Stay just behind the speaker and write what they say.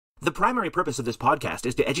The primary purpose of this podcast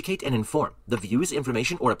is to educate and inform. The views,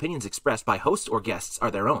 information, or opinions expressed by hosts or guests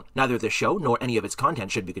are their own. Neither the show nor any of its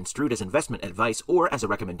content should be construed as investment advice or as a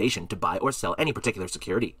recommendation to buy or sell any particular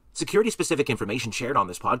security. Security-specific information shared on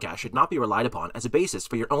this podcast should not be relied upon as a basis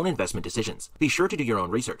for your own investment decisions. Be sure to do your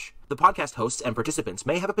own research. The podcast hosts and participants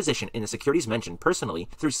may have a position in the securities mentioned personally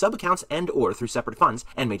through sub-accounts and/or through separate funds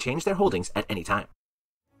and may change their holdings at any time.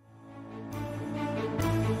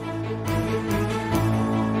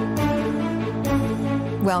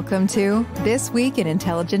 Welcome to This Week in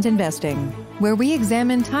Intelligent Investing, where we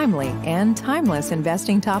examine timely and timeless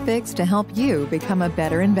investing topics to help you become a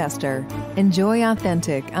better investor. Enjoy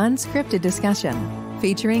authentic, unscripted discussion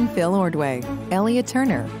featuring Phil Ordway, Elliot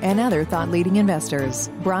Turner, and other thought-leading investors,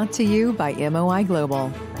 brought to you by MOI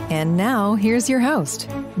Global. And now, here's your host,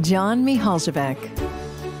 John Mihaljevic.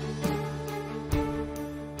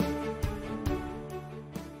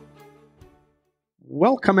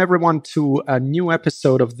 Welcome, everyone, to a new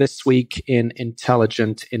episode of This Week in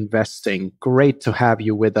Intelligent Investing. Great to have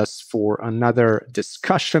you with us for another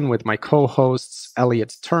discussion with my co-hosts,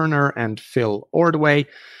 Elliot Turner and Phil Ordway.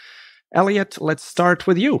 Elliot, let's start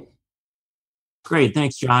with you. Great.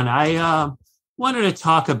 Thanks, John. I wanted to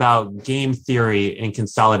talk about game theory in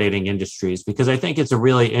consolidating industries because I think it's a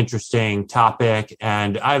really interesting topic.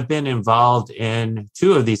 And I've been involved in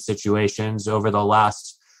two of these situations over the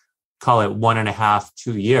last, call it 1.5,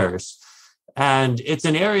 2 years. And it's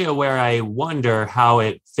an area where I wonder how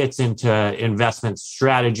it fits into investment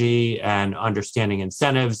strategy and understanding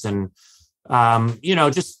incentives. And,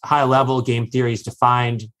 just high level game theory is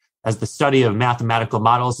defined as the study of mathematical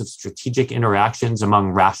models of strategic interactions among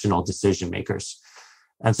rational decision makers.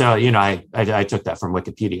 And so, I took that from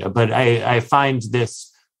Wikipedia, but I find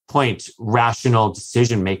this point, rational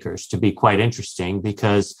decision makers, to be quite interesting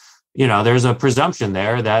because there's a presumption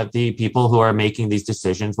there that the people who are making these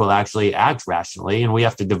decisions will actually act rationally. And we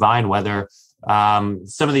have to divine whether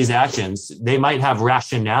some of these actions, they might have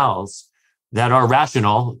rationales that are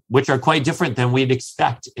rational, which are quite different than we'd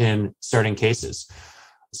expect in certain cases.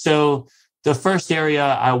 So the first area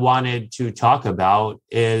I wanted to talk about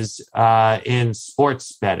is in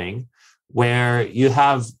sports betting, where you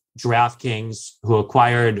have DraftKings, who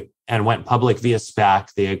acquired and went public via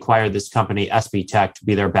SPAC. They acquired this company, SB Tech, to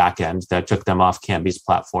be their backend that took them off Canby's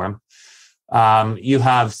platform. You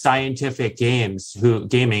have Scientific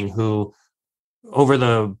Gaming, who over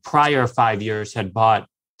the prior 5 years had bought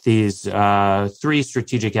these 3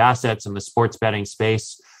 strategic assets in the sports betting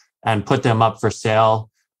space and put them up for sale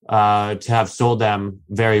to have sold them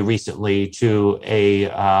very recently to a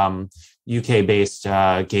UK-based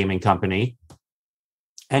gaming company.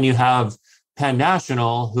 And you have Penn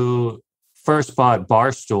National, who first bought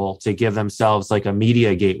Barstool to give themselves like a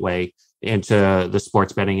media gateway into the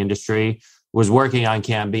sports betting industry, was working on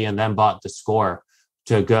Canby, and then bought The Score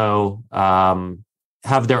to go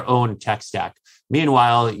have their own tech stack.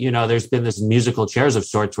 Meanwhile, there's been this musical chairs of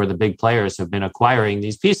sorts where the big players have been acquiring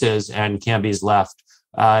these pieces, and Canby's left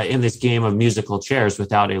in this game of musical chairs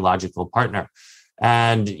without a logical partner.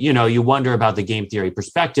 And, you wonder about the game theory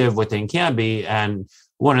perspective within Canby. And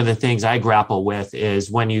one of the things I grapple with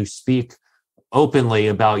is when you speak openly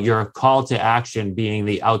about your call to action being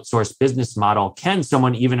the outsourced business model, can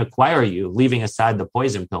someone even acquire you, leaving aside the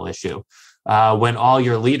poison pill issue, when all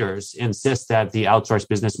your leaders insist that the outsourced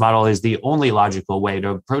business model is the only logical way to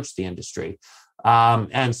approach the industry?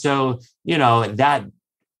 And so, that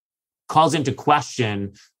calls into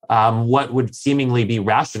question what would seemingly be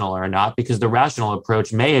rational or not, because the rational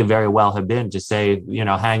approach may very well have been to say,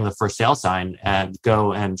 hang the for sale sign and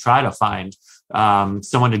go and try to find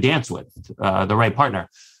someone to dance with, the right partner.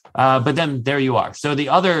 But then there you are. So the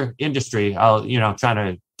other industry, I'll, try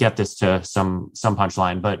to get this to some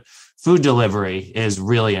punchline, but food delivery is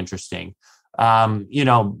really interesting.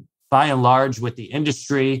 By and large, with the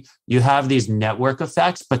industry, you have these network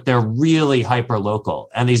effects, but they're really hyper local.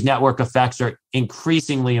 And these network effects are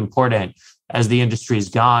increasingly important as the industry's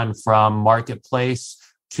gone from marketplace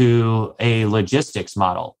to a logistics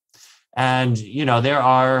model. And, there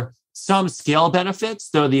are some scale benefits,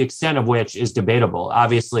 though the extent of which is debatable.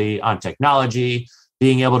 Obviously, on technology,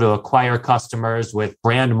 being able to acquire customers with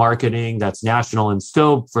brand marketing that's national in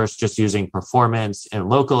scope versus just using performance in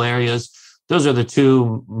local areas. Those are the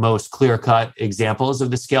two most clear-cut examples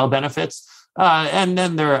of the scale benefits. And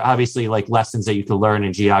then there are obviously like lessons that you can learn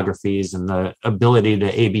in geographies and the ability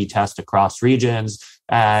to A/B test across regions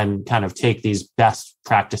and kind of take these best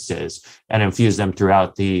practices and infuse them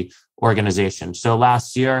throughout the organization. So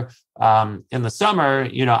last year in the summer,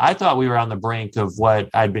 I thought we were on the brink of what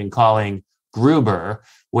I'd been calling Gruber,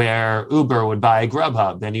 where Uber would buy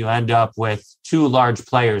Grubhub, and you end up with two large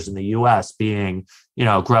players in the US being,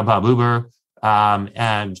 Grubhub, Uber,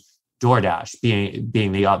 and DoorDash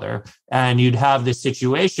being the other. And you'd have this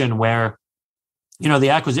situation where, the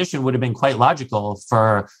acquisition would have been quite logical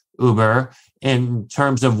for Uber in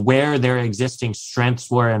terms of where their existing strengths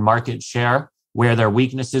were in market share, where their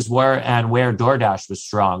weaknesses were, and where DoorDash was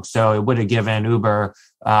strong. So it would have given Uber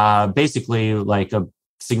basically like a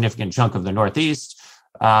significant chunk of the Northeast,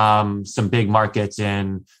 some big markets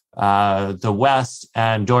in the West,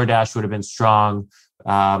 and DoorDash would have been strong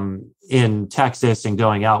in Texas and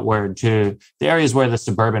going outward to the areas where the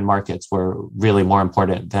suburban markets were really more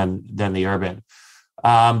important than the urban.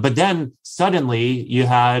 But then suddenly you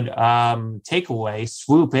had Takeaway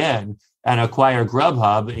swoop in and acquire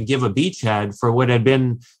Grubhub and give a beachhead for what had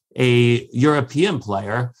been a European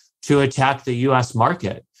player to attack the US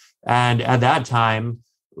market. And at that time,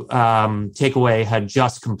 Takeaway had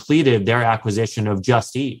just completed their acquisition of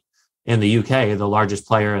Just Eat in the UK, the largest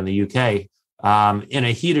player in the UK, in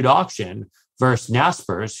a heated auction versus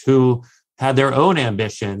Naspers, who had their own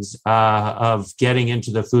ambitions of getting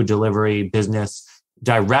into the food delivery business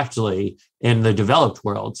directly in the developed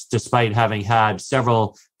world, despite having had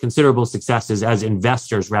several considerable successes as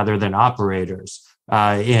investors rather than operators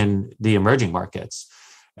in the emerging markets.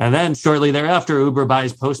 And then shortly thereafter, Uber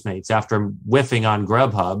buys Postmates after whiffing on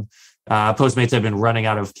Grubhub. Postmates had been running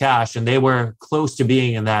out of cash, and they were close to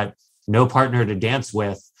being in that no partner to dance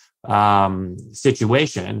with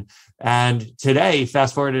situation. And today,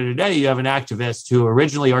 fast forward to today, you have an activist who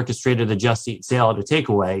originally orchestrated the Just Eat sale to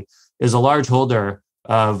Takeaway, is a large holder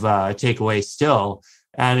of Takeaway still,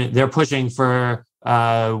 and they're pushing for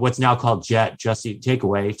what's now called JET, Just Eat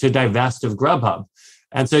Takeaway, to divest of Grubhub.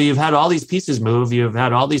 And so you've had all these pieces move, you've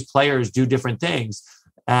had all these players do different things,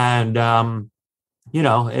 and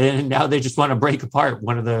and now they just want to break apart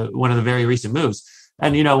one of the very recent moves.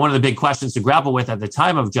 And one of the big questions to grapple with at the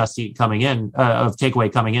time of Just Eat coming in, of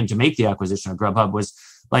Takeaway coming in to make the acquisition of Grubhub was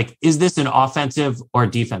like, is this an offensive or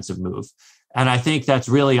defensive move? And I think that's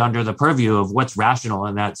really under the purview of what's rational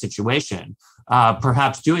in that situation.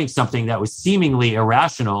 Perhaps doing something that was seemingly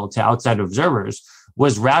irrational to outside observers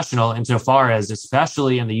was rational insofar as,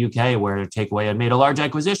 especially in the UK, where Takeaway had made a large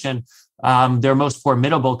acquisition, their most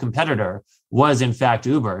formidable competitor was in fact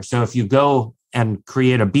Uber. So if you go and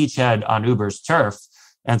create a beachhead on Uber's turf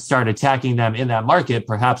and start attacking them in that market,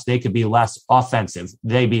 perhaps they could be less offensive.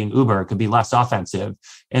 They being Uber could be less offensive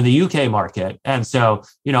in the UK market. And so,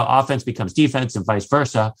 offense becomes defense and vice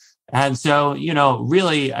versa. And so,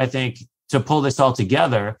 really, I think to pull this all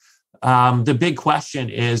together, the big question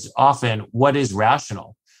is often, what is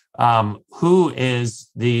rational? Who is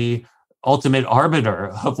the ultimate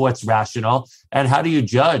arbiter of what's rational? And how do you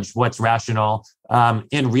judge what's rational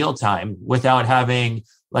in real time without having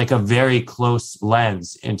like a very close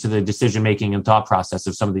lens into the decision-making and thought process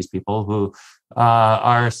of some of these people who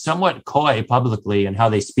are somewhat coy publicly in how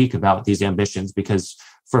they speak about these ambitions, because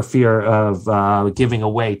for fear of giving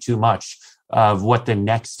away too much of what the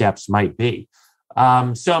next steps might be.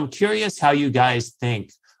 So I'm curious how you guys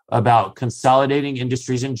think about consolidating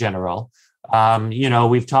industries in general.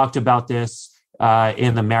 We've talked about this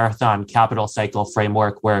in the marathon capital cycle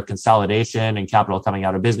framework, where consolidation and capital coming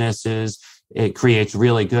out of businesses, it creates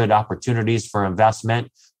really good opportunities for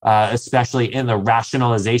investment, especially in the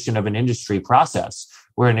rationalization of an industry process,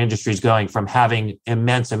 where an industry is going from having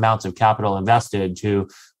immense amounts of capital invested to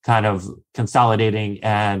kind of consolidating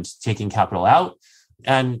and taking capital out.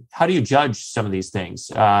 And how do you judge some of these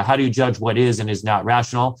things? How do you judge what is and is not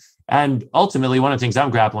rational? And ultimately, one of the things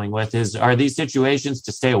I'm grappling with is, are these situations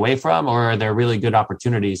to stay away from, or are there really good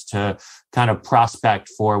opportunities to kind of prospect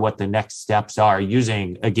for what the next steps are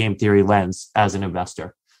using a game theory lens as an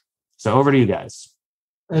investor? So over to you guys.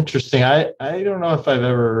 Interesting. I don't know if I've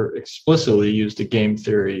ever explicitly used a game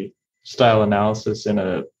theory style analysis in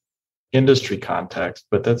a industry context,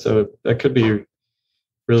 but that could be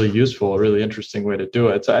really useful, a really interesting way to do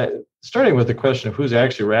it. So starting with the question of who's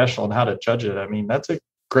actually rational and how to judge it. I mean, that's a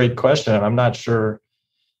great question. I'm not sure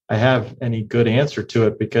I have any good answer to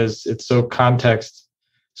it because it's so context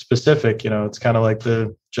specific. It's kind of like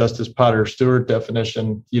the Justice Potter Stewart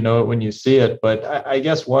definition, you know it when you see it. But I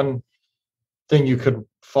guess one thing you could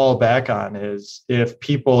fall back on is if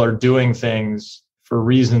people are doing things for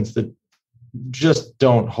reasons that just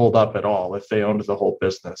don't hold up at all if they owned the whole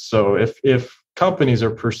business. So if companies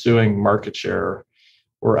are pursuing market share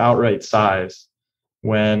or outright size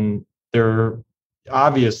when they're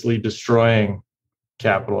obviously destroying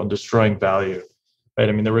capital and destroying value, right?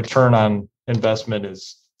 I mean, the return on investment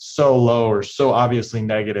is so low or so obviously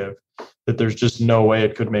negative that there's just no way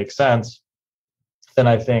it could make sense. then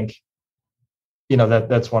I think,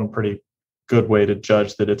 that's one pretty good way to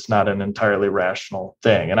judge that it's not an entirely rational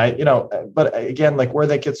thing. And but again, like where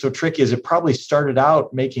that gets so tricky is it probably started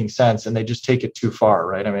out making sense and they just take it too far,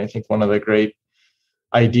 right? I mean, I think one of the great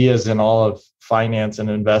ideas in all of finance and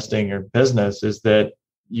investing or business is that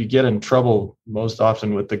you get in trouble most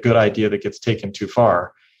often with the good idea that gets taken too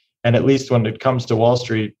far. And at least when it comes to Wall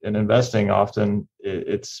Street and investing, often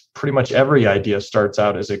it's pretty much every idea starts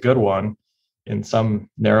out as a good one in some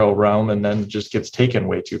narrow realm and then just gets taken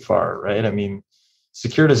way too far, right? I mean,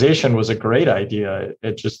 securitization was a great idea.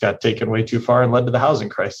 It just got taken way too far and led to the housing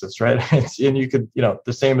crisis, right? And you could,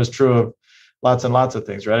 the same is true of lots and lots of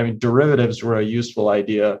things, right? I mean, derivatives were a useful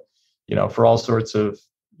idea, for all sorts of,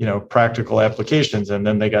 practical applications, and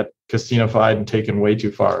then they got casinofied and taken way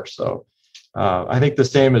too far. So I think the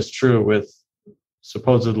same is true with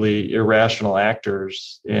supposedly irrational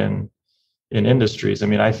actors in industries. I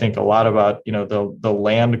mean, I think a lot about, the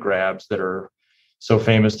land grabs that are so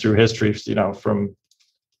famous through history, from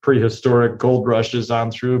prehistoric gold rushes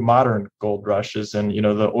on through modern gold rushes, and,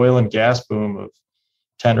 the oil and gas boom of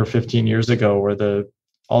 10 or 15 years ago, where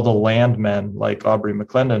all the landmen like Aubrey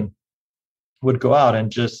McClendon would go out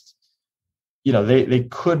and just, they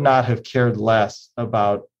could not have cared less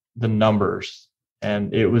about the numbers.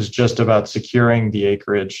 And it was just about securing the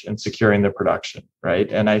acreage and securing the production, right?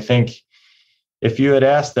 And I think if you had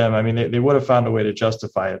asked them, I mean, they would have found a way to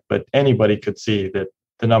justify it, but anybody could see that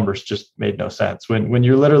the numbers just made no sense. When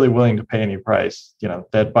you're literally willing to pay any price,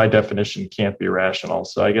 that by definition can't be rational.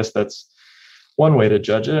 So I guess that's one way to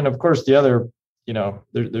judge it. And of course, the other,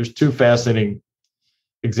 there's two fascinating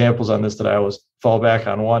examples on this that I always fall back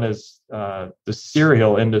on. One is the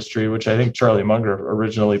cereal industry, which I think Charlie Munger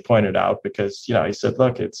originally pointed out because, he said,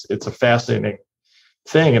 look, it's a fascinating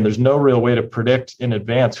thing, and there's no real way to predict in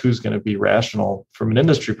advance who's going to be rational from an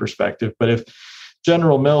industry perspective. But if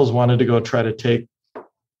General Mills wanted to go try to take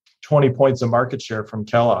 20 points of market share from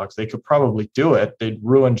Kellogg's, they could probably do it. They'd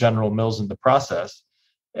ruin General Mills in the process,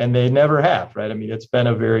 and they never have, right? I mean, it's been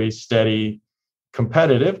a very steady,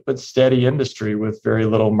 competitive, but steady industry with very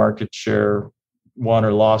little market share won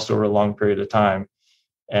or lost over a long period of time.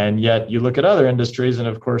 And yet you look at other industries, and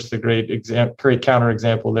of course, the great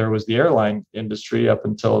counterexample there was the airline industry up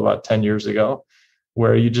until about 10 years ago,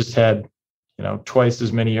 where you just had, twice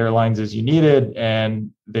as many airlines as you needed,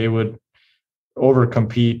 and they would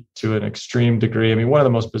overcompete to an extreme degree. I mean, one of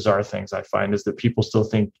the most bizarre things I find is that people still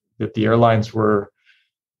think that the airlines were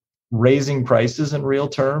raising prices in real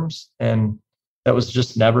terms, and that was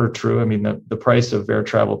just never true. I mean, the price of air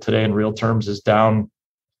travel today in real terms is down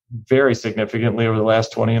very significantly over the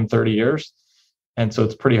last 20 and 30 years. And so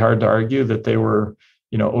it's pretty hard to argue that they were,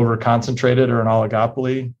 over concentrated or an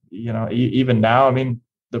oligopoly. Even now, I mean,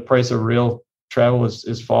 the price of real travel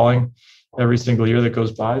is falling every single year that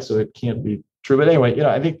goes by. So it can't be true. But anyway,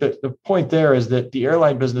 I think that the point there is that the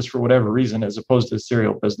airline business, for whatever reason, as opposed to the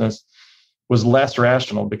cereal business, was less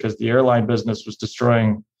rational because the airline business was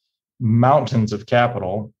destroying mountains of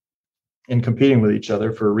capital and competing with each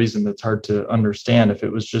other for a reason that's hard to understand. If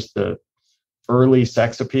it was just the early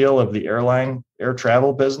sex appeal of the air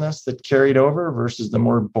travel business that carried over versus the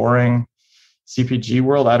more boring CPG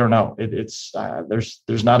world, I don't know.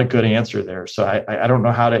 There's not a good answer there. So I don't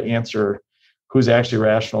know how to answer who's actually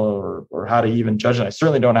rational or how to even judge it. I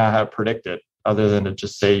certainly don't know how to predict it other than to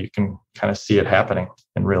just say you can kind of see it happening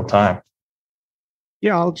in real time.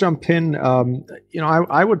 Yeah, I'll jump in.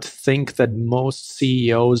 I would think that most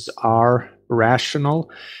CEOs are rational.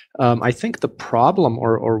 I think the problem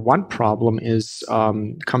or one problem is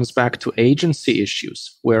comes back to agency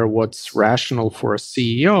issues, where what's rational for a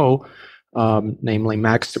CEO, namely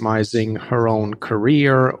maximizing her own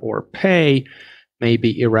career or pay, may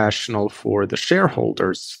be irrational for the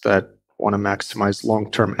shareholders that want to maximize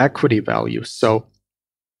long-term equity value. So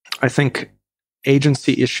I think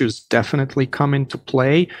agency issues definitely come into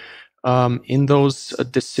play in those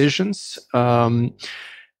decisions. And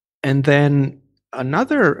then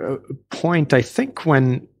another point, I think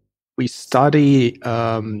when we study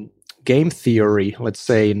game theory, let's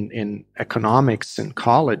say in economics in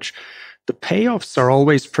college, the payoffs are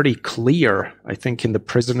always pretty clear. I think in The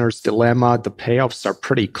Prisoner's Dilemma, the payoffs are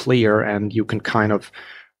pretty clear, and you can kind of,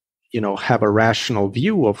 have a rational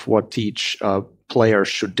view of what each player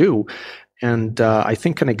should do. And I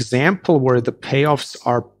think an example where the payoffs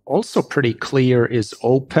are also pretty clear is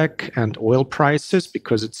OPEC and oil prices,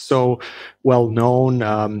 because it's so well known,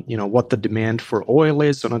 what the demand for oil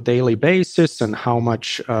is on a daily basis and how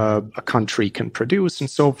much a country can produce and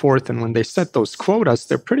so forth. And when they set those quotas,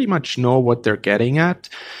 they pretty much know what they're getting at.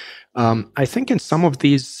 I think in some of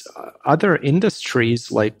these other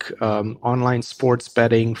industries like online sports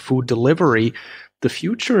betting, food delivery, the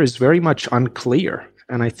future is very much unclear.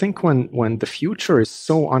 And I think when the future is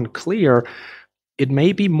so unclear, it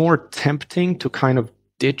may be more tempting to kind of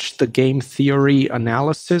ditch the game theory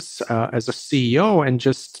analysis as a CEO and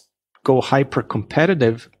just go hyper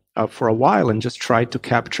competitive for a while and just try to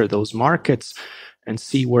capture those markets and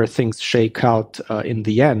see where things shake out in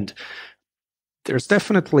the end. There's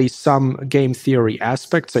definitely some game theory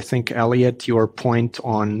aspects. I think, Elliot, your point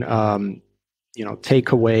on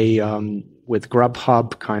takeaway with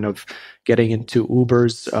Grubhub, kind of getting into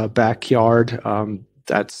Uber's backyard,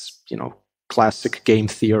 that's classic game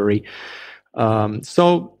theory.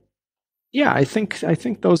 So yeah, I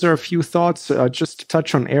think those are a few thoughts. Just to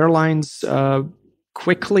touch on airlines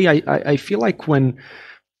quickly, I feel like when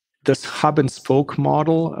this hub and spoke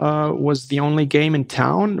model was the only game in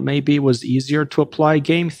town, maybe it was easier to apply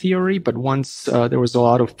game theory. But once there was a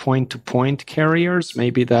lot of point-to-point carriers,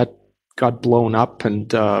 maybe that got blown up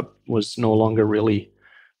and was no longer really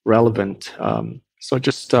relevant. So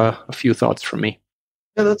just a few thoughts from me.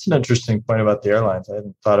 Yeah, that's an interesting point about the airlines. I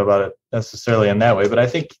hadn't thought about it necessarily in that way, but I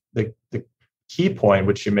think the key point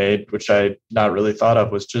which you made, which I had not really thought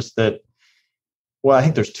of, was just that, well, I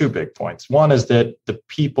think there's two big points. One is that the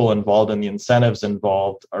people involved and the incentives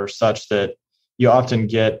involved are such that you often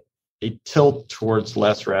get a tilt towards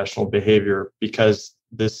less rational behavior because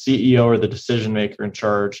the CEO or the decision maker in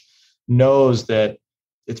charge knows that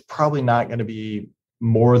it's probably not going to be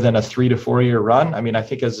more than a 3 to 4 year run. I mean, I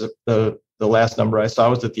think as the last number I saw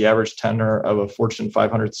was that the average tenure of a Fortune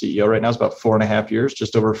 500 CEO right now is about 4.5 years,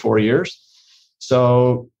 just over 4 years.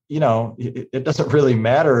 So, it doesn't really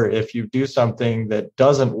matter if you do something that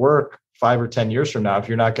doesn't work 5 or 10 years from now, if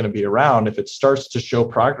you're not going to be around. If it starts to show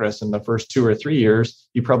progress in the first 2 or 3 years,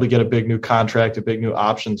 you probably get a big new contract, a big new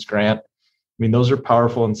options grant. I mean, those are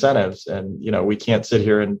powerful incentives. And, we can't sit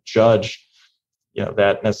here and judge,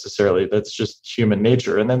 that necessarily. That's just human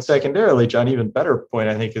nature. And then secondarily, John, even better point,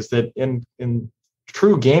 I think, is that in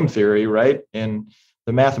true game theory, right, in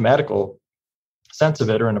the mathematical sense of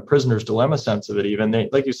it, or in a prisoner's dilemma sense of it, even,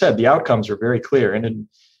 like you said, the outcomes are very clear. And in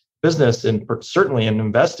business, and certainly in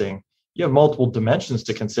investing, you have multiple dimensions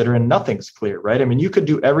to consider and nothing's clear, right? I mean, you could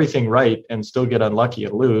do everything right and still get unlucky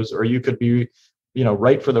and lose, or you could be,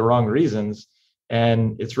 right for the wrong reasons.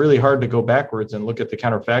 And it's really hard to go backwards and look at the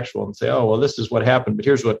counterfactual and say, oh, well, this is what happened, but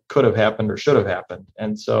here's what could have happened or should have happened.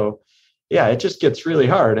 And so, yeah, it just gets really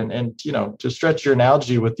hard. And to stretch your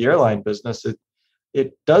analogy with the airline business,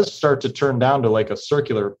 it does start to turn down to like a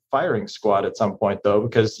circular firing squad at some point, though,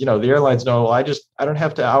 because, the airlines know, well, I don't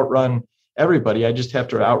have to outrun everybody. I just have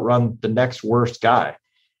to outrun the next worst guy.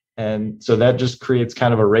 And so that just creates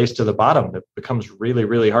kind of a race to the bottom that becomes really,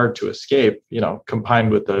 really hard to escape,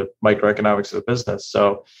 combined with the microeconomics of the business.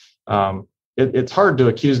 So it's hard to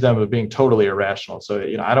accuse them of being totally irrational. So,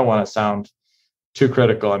 I don't want to sound too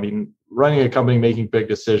critical. I mean, running a company, making big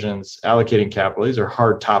decisions, allocating capital, these are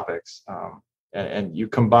hard topics. And you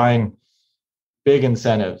combine big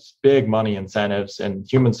incentives, big money incentives, and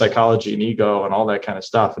human psychology and ego and all that kind of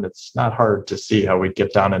stuff. And it's not hard to see how we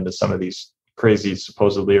get down into some of these crazy,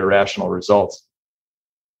 supposedly irrational results.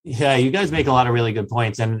 Yeah, you guys make a lot of really good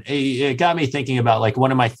points. And it got me thinking about like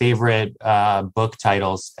one of my favorite book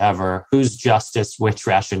titles ever, Whose Justice, Which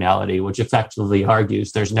Rationality, which effectively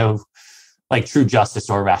argues there's no like true justice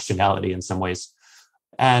or rationality in some ways.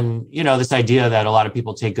 And, this idea that a lot of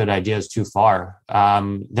people take good ideas too far,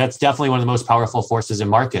 that's definitely one of the most powerful forces in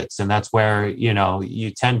markets. And that's where,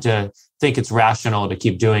 you tend to think it's rational to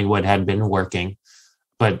keep doing what had been working.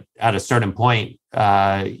 But at a certain point,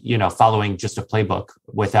 following just a playbook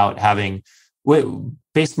without having,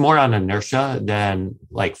 based more on inertia than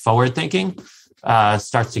like forward thinking,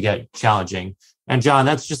 starts to get challenging. And John,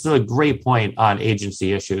 that's just a great point on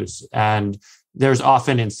agency issues. And there's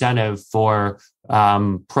often incentive for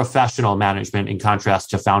professional management in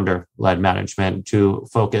contrast to founder-led management to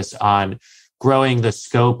focus on growing the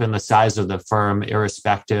scope and the size of the firm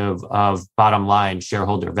irrespective of bottom line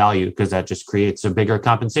shareholder value, because that just creates a bigger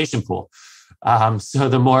compensation pool. So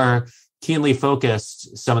the more keenly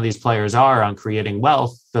focused some of these players are on creating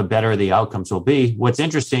wealth, the better the outcomes will be. What's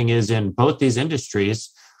interesting is in both these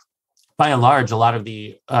industries, by and large, a lot of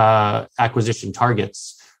the acquisition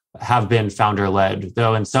targets have been founder-led,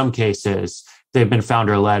 though in some cases, they've been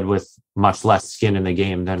founder-led with much less skin in the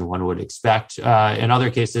game than one would expect. In other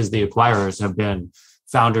cases, the acquirers have been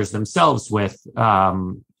founders themselves with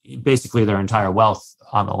basically their entire wealth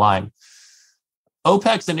on the line.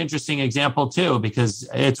 OPEC's an interesting example too, because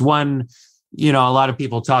it's one a lot of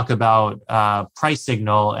people talk about price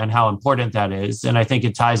signal and how important that is. And I think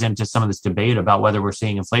it ties into some of this debate about whether we're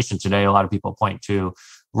seeing inflation today. A lot of people point to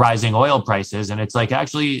rising oil prices. And it's like,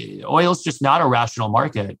 actually, oil is just not a rational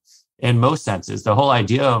market in most senses. The whole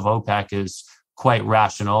idea of OPEC is quite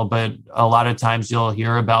rational, but a lot of times you'll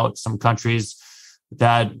hear about some countries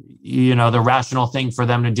that, the rational thing for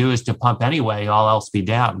them to do is to pump anyway, all else be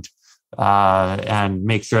damned, and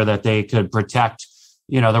make sure that they could protect,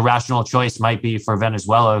 the rational choice might be for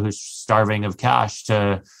Venezuela, who's starving of cash,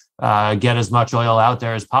 to get as much oil out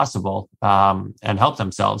there as possible and help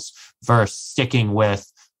themselves, versus sticking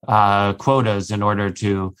with quotas in order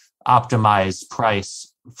to optimize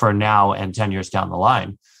price for now and 10 years down the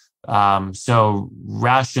line. So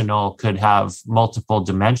rational could have multiple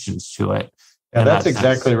dimensions to it. Yeah, that's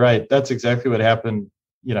exactly right. That's exactly what happened,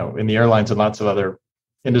 in the airlines and lots of other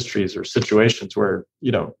industries or situations where,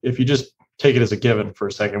 if you just take it as a given for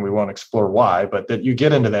a second, we won't explore why, but that you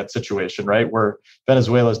get into that situation, right, where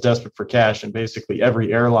Venezuela is desperate for cash, and basically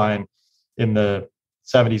every airline in the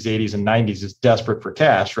 70s, 80s, and 90s is desperate for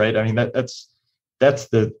cash, right? I mean, that's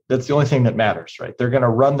the only thing that matters, right? They're going to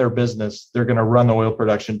run their business, they're going to run the oil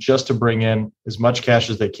production just to bring in as much cash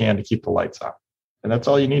as they can to keep the lights on. And that's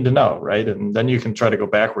all you need to know, right? And then you can try to go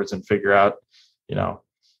backwards and figure out,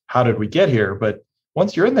 how did we get here? But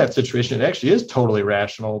once you're in that situation, it actually is totally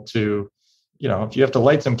rational to, if you have to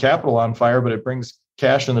light some capital on fire, but it brings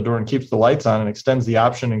cash in the door and keeps the lights on and extends the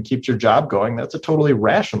option and keeps your job going, that's a totally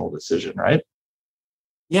rational decision, right?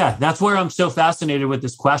 Yeah, that's where I'm so fascinated with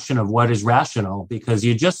this question of what is rational, because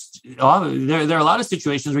there are a lot of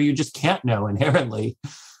situations where you just can't know inherently.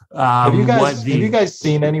 Have you guys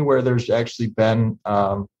seen anywhere there's actually been,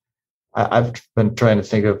 I've been trying to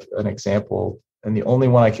think of an example, and the only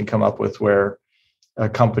one I can come up with where a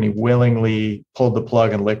company willingly pulled the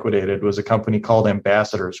plug and liquidated was a company called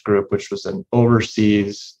Ambassadors Group, which was an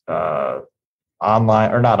overseas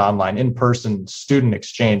in-person student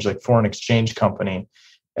exchange, like foreign exchange company.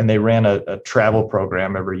 And they ran a travel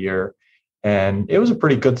program every year. And it was a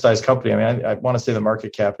pretty good sized company. I mean, I want to say the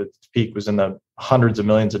market cap at its peak was in the hundreds of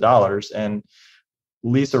millions of dollars. And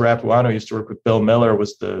Lisa Rapuano used to work with Bill Miller,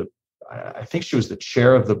 I think she was the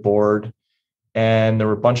chair of the board. And there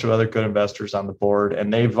were a bunch of other good investors on the board,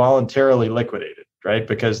 and they voluntarily liquidated, right?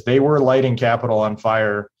 Because they were lighting capital on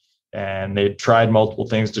fire, and they tried multiple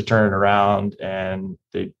things to turn it around, and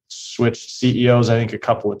they switched CEOs, I think, a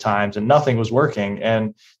couple of times, and nothing was working.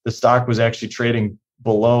 And the stock was actually trading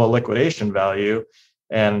below a liquidation value.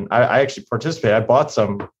 And I actually participated. I bought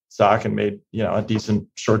some stock and made, a decent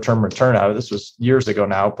short-term return out of it. This was years ago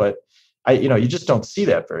now, but you just don't see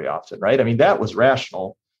that very often, right? I mean, that was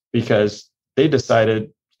rational because they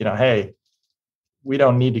decided, hey, we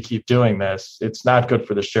don't need to keep doing this. It's not good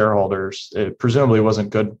for the shareholders. It presumably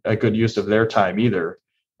wasn't a good use of their time either.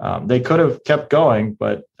 They could have kept going,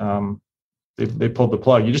 but they pulled the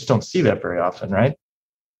plug. You just don't see that very often, right?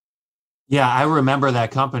 Yeah, I remember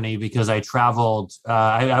that company because I traveled.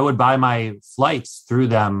 I would buy my flights through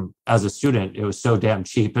them as a student. It was so damn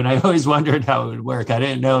cheap, and I always wondered how it would work. I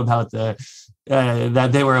didn't know about that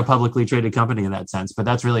they were a publicly traded company in that sense, but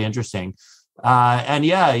that's really interesting. And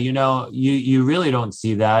yeah, you really don't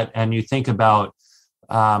see that. And you think about,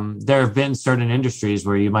 there have been certain industries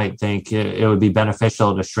where you might think it would be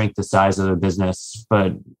beneficial to shrink the size of the business,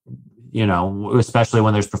 but, especially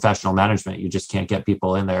when there's professional management, you just can't get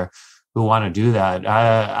people in there who want to do that.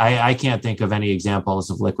 I can't think of any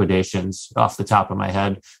examples of liquidations off the top of my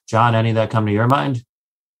head. John, any that come to your mind?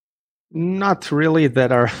 Not really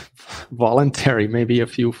that are voluntary, maybe a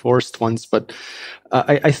few forced ones, but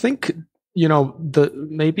I think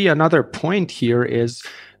maybe another point here is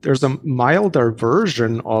there's a milder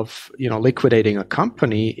version of, liquidating a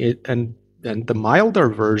company, and the milder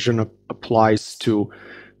version applies to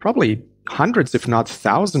probably hundreds, if not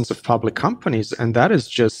thousands of public companies. And that is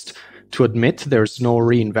just to admit there's no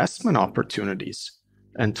reinvestment opportunities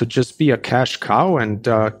and to just be a cash cow and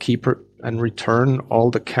keep and return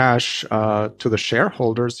all the cash to the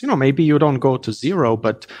shareholders. Maybe you don't go to zero,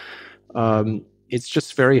 but it's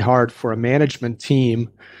just very hard for a management team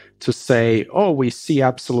to say, oh, we see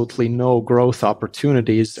absolutely no growth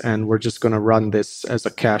opportunities, and we're just going to run this as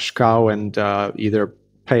a cash cow and either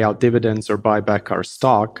pay out dividends or buy back our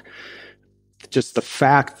stock. Just the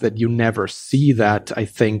fact that you never see that, I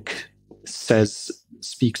think,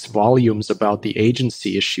 speaks volumes about the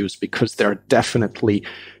agency issues, because there are definitely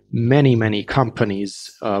many, many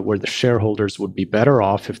companies where the shareholders would be better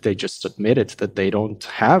off if they just admitted that they don't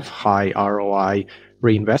have high ROI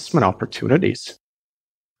reinvestment opportunities.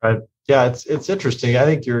 Right. Yeah, it's interesting. I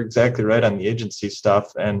think you're exactly right on the agency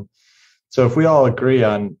stuff. And So if we all agree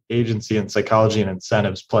on agency and psychology and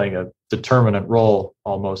incentives playing a determinant role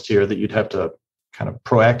almost here that you'd have to kind of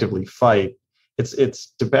proactively fight, it's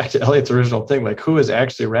back to Elliot's original thing, like who is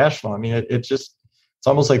actually rational? I mean, it's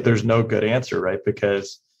almost like there's no good answer, right?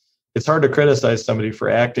 Because it's hard to criticize somebody for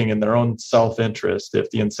acting in their own self-interest if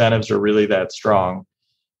the incentives are really that strong.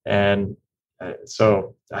 And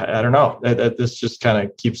so I don't know, this just kind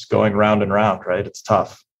of keeps going round and round, right? It's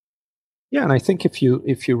tough. Yeah, and I think if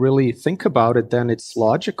you really think about it, then it's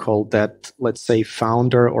logical that, let's say,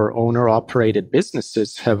 founder or owner-operated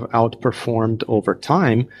businesses have outperformed over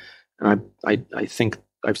time. And I think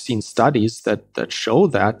I've seen studies that show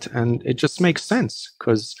that, and it just makes sense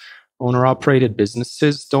because owner-operated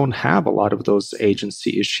businesses don't have a lot of those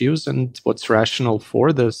agency issues, and what's rational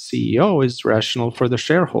for the CEO is rational for the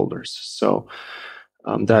shareholders. So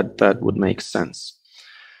that would make sense.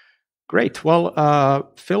 Great.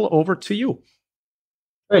 Well, Phil, over to you.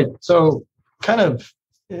 Great. So kind of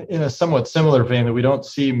in a somewhat similar vein, that we don't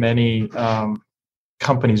see many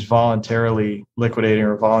companies voluntarily liquidating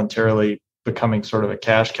or voluntarily becoming sort of a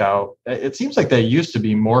cash cow. It seems like that used to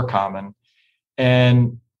be more common.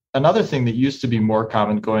 And another thing that used to be more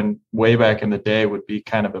common going way back in the day would be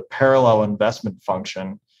kind of a parallel investment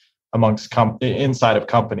function amongst inside of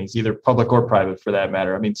companies, either public or private for that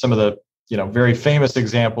matter. I mean, some of the very famous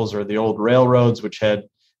examples are the old railroads, which had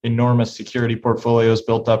enormous security portfolios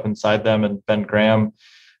built up inside them. And Ben Graham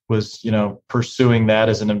was, pursuing that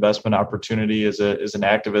as an investment opportunity as an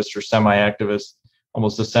activist or semi-activist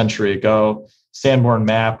almost a century ago. Sanborn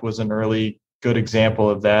Map was an early good example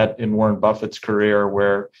of that in Warren Buffett's career,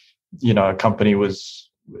 where, a company was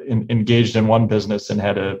engaged in one business and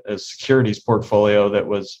had a securities portfolio that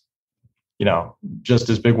was, just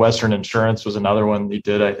as big. Western Insurance was another one he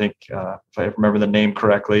did. I think, if I remember the name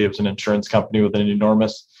correctly, it was an insurance company with an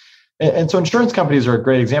enormous. And so insurance companies are a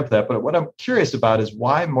great example of that. But what I'm curious about is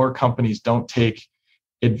why more companies don't take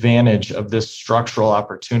advantage of this structural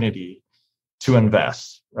opportunity to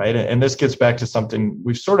invest, right? And this gets back to something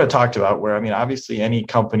we've sort of talked about where, obviously any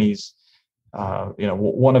company's,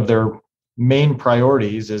 one of their main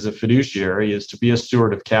priorities as a fiduciary is to be a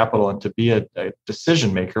steward of capital and to be a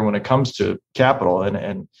decision maker when it comes to capital.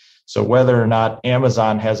 And so whether or not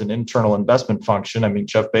Amazon has an internal investment function,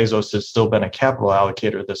 Jeff Bezos has still been a capital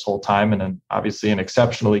allocator this whole time, and obviously an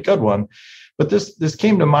exceptionally good one. But this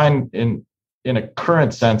came to mind in a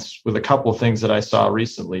current sense with a couple of things that I saw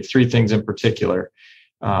recently, three things in particular.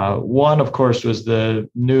 One, of course, was the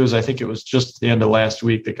news, I think it was just the end of last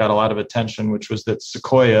week, that got a lot of attention, which was that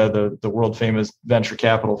Sequoia, the world famous venture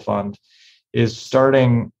capital fund, is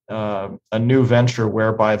starting a new venture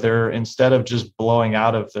whereby they're, instead of just blowing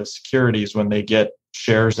out of the securities when they get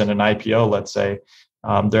shares in an IPO, let's say,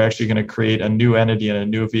 they're actually going to create a new entity and a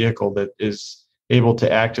new vehicle that is able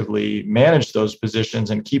to actively manage those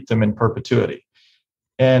positions and keep them in perpetuity.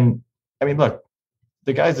 And look,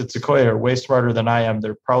 the guys at Sequoia are way smarter than I am.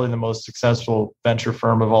 They're probably the most successful venture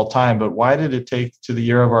firm of all time. But why did it take to the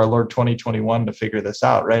year of our Lord 2021 to figure this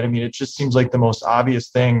out, right? It just seems like the most obvious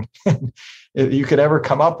thing you could ever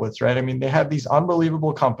come up with, right? They have these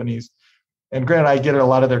unbelievable companies. And granted, I get it, a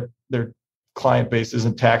lot of their client base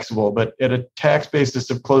isn't taxable, but at a tax basis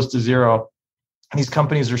of close to zero, these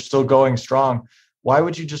companies are still going strong. Why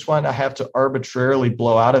would you just want to have to arbitrarily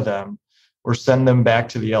blow out of them or send them back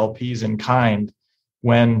to the LPs in kind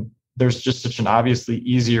when there's just such an obviously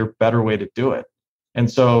easier, better way to do it?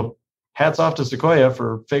 And so hats off to Sequoia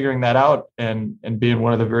for figuring that out and being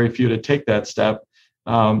one of the very few to take that step.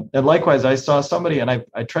 And likewise, I saw somebody, and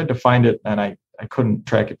I tried to find it and I couldn't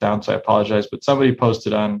track it down, so I apologize, but somebody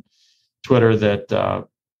posted on Twitter that,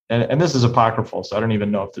 and this is apocryphal, so I don't even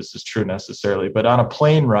know if this is true necessarily, but on a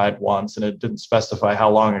plane ride once, and it didn't specify how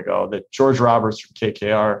long ago, that George Roberts from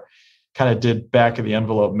KKR kind of did back of the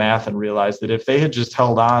envelope math and realized that if they had just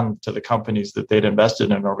held on to the companies that they'd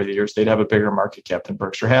invested in over the years, they'd have a bigger market cap than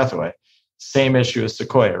Berkshire Hathaway. Same issue as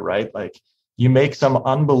Sequoia, right? Like, you make some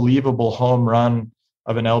unbelievable home run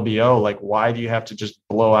of an LBO, like, why do you have to just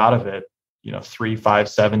blow out of it, 3, 5,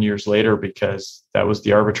 7 years later, because that was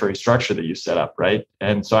the arbitrary structure that you set up, right?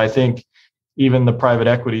 And so I think even the private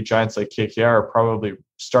equity giants like KKR are probably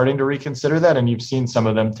starting to reconsider that, and you've seen some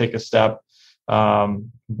of them take a step.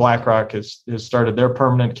 BlackRock has started their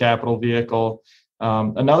permanent capital vehicle.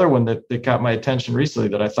 Another one that got my attention recently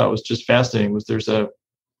that I thought was just fascinating was there's a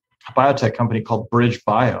biotech company called Bridge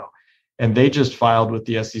Bio, and they just filed with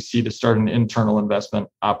the SEC to start an internal investment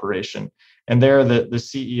operation. And there, the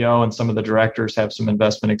CEO and some of the directors have some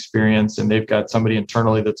investment experience, and they've got somebody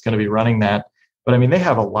internally that's going to be running that. But they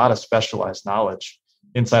have a lot of specialized knowledge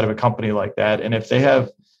inside of a company like that. And if they have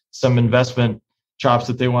some investment chops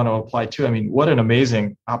that they want to apply to. I mean, what an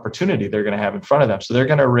amazing opportunity they're going to have in front of them. So they're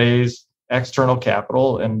going to raise external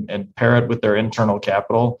capital and pair it with their internal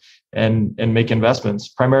capital and make investments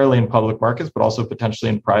primarily in public markets, but also potentially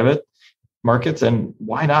in private markets. And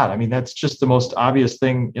why not? I mean, that's just the most obvious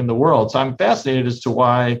thing in the world. So I'm fascinated as to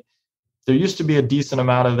why there used to be a decent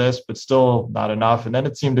amount of this, but still not enough. And then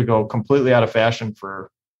it seemed to go completely out of fashion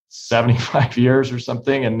for 75 years or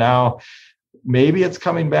something. And now maybe it's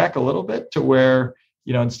coming back a little bit to where,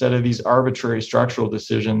 instead of these arbitrary structural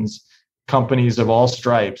decisions, companies of all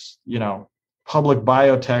stripes, public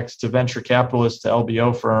biotechs to venture capitalists to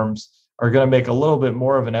LBO firms are going to make a little bit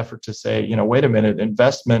more of an effort to say, wait a minute,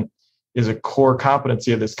 investment is a core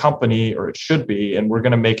competency of this company, or it should be, and we're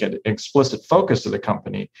going to make it an explicit focus of the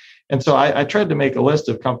company. And so I tried to make a list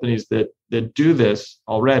of companies that do this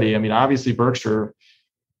already. I mean, obviously Berkshire,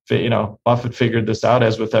 Buffett figured this out,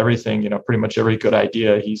 as with everything, pretty much every good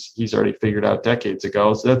idea he's already figured out decades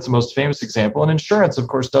ago. So that's the most famous example. And insurance, of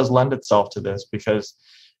course, does lend itself to this because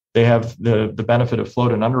they have the benefit of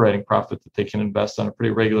float and underwriting profit that they can invest on a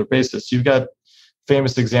pretty regular basis. You've got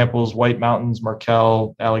famous examples: White Mountains,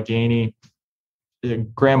 Markel, Allegheny.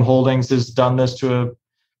 Graham Holdings has done this to a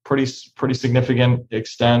pretty significant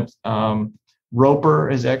extent. Roper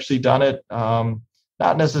has actually done it,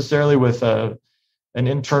 not necessarily with an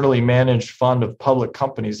internally managed fund of public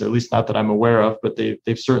companies, at least not that I'm aware of, but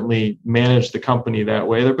they've certainly managed the company that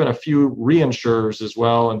way. There have been a few reinsurers as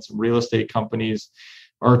well, and some real estate companies.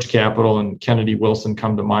 Arch Capital and Kennedy Wilson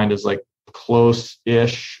come to mind as like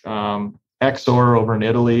close-ish. Exor over in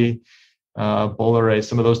Italy, Bolloré,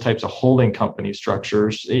 some of those types of holding company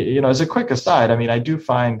structures. As a quick aside, I mean, I do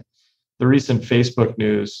find the recent Facebook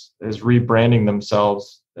news is rebranding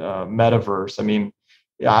themselves Metaverse. I mean,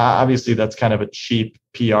 obviously that's kind of a cheap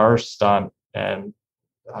PR stunt, and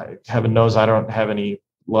heaven knows I don't have any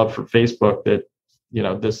love for Facebook that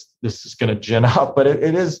this is going to gin up, but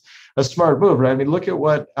it is a smart move, right? I mean, look at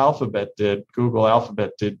what Google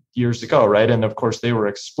Alphabet did years ago, right? And of course, they were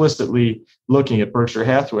explicitly looking at Berkshire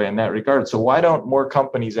Hathaway in that regard. So why don't more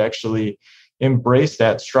companies actually embrace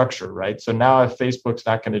that structure, right? So now if Facebook's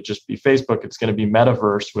not going to just be Facebook, it's going to be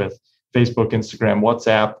Metaverse with Facebook, Instagram,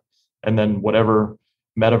 WhatsApp, and then whatever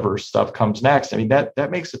Metaverse stuff comes next. I mean,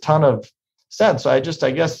 that makes a ton of sense. So I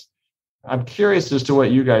guess I'm curious as to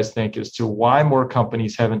what you guys think as to why more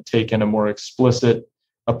companies haven't taken a more explicit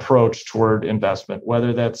approach toward investment,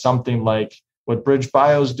 whether that's something like what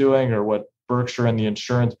BridgeBio is doing or what Berkshire and the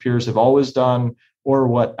insurance peers have always done, or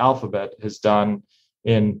what Alphabet has done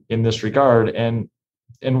in this regard. And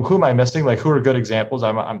who am I missing? Like, who are good examples?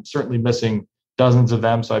 I'm certainly missing dozens of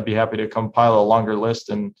them. So I'd be happy to compile a longer list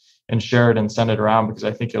and share it and send it around, because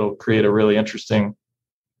I think it'll create a really interesting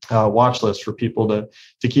watch list for people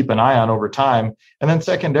to keep an eye on over time. And then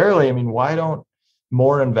secondarily, I mean, why don't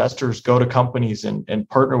more investors go to companies and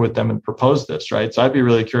partner with them and propose this, right? So I'd be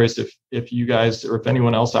really curious if you guys, or if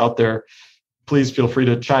anyone else out there, please feel free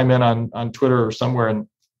to chime in on Twitter or somewhere and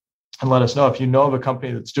let us know if you know of a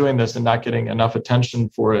company that's doing this and not getting enough attention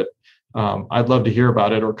for it. I'd love to hear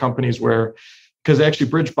about it. Or companies where, because actually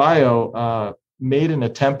BridgeBio made an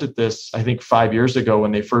attempt at this, I think 5 years ago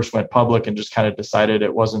when they first went public, and just kind of decided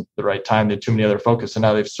it wasn't the right time. They had too many other focus, and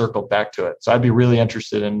now they've circled back to it. So I'd be really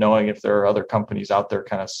interested in knowing if there are other companies out there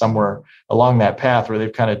kind of somewhere along that path where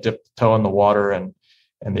they've kind of dipped the toe in the water and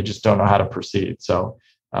they just don't know how to proceed. So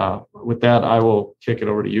with that, I will kick it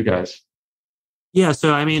over to you guys. Yeah.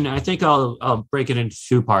 So, I mean, I think I'll break it into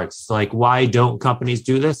two parts. Like, why don't companies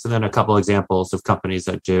do this? And then a couple examples of companies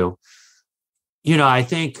that do. I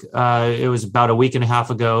think it was about a week and a half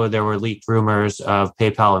ago, there were leaked rumors of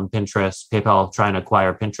PayPal and Pinterest, PayPal trying to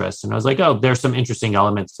acquire Pinterest. And I was like, oh, there's some interesting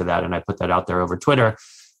elements to that. And I put that out there over Twitter.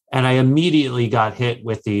 And I immediately got hit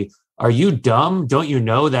with are you dumb? Don't you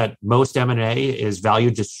know that most M&A is value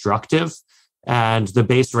destructive? And the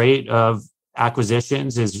base rate of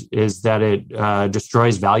acquisitions is that it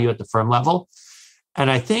destroys value at the firm level. And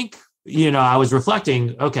I think, I was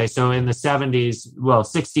reflecting, okay, so in the 60s,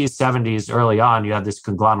 70s, early on, you had this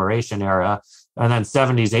conglomeration era. And then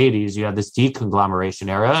 70s, 80s, you had this deconglomeration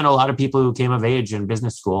era. And a lot of people who came of age in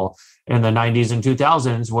business school in the 90s and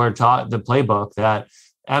 2000s were taught the playbook that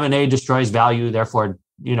M&A destroys value. Therefore,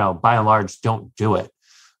 by and large, don't do it.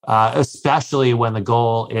 Especially when the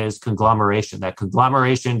goal is conglomeration. That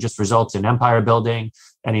conglomeration just results in empire building,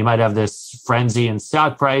 and you might have this frenzy in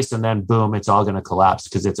stock price, and then boom, it's all going to collapse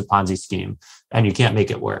because it's a Ponzi scheme and you can't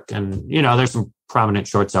make it work. And, there's some prominent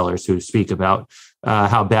short sellers who speak about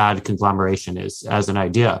how bad conglomeration is as an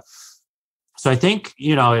idea. So I think,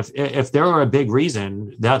 if there were a big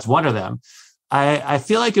reason, that's one of them. I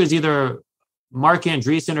feel like it was either Mark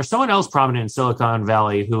Andreessen or someone else prominent in Silicon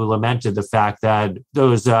Valley who lamented the fact that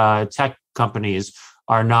those tech companies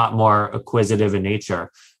are not more acquisitive in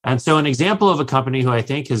nature. And so an example of a company who I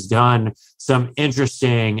think has done some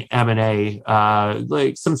interesting M&A,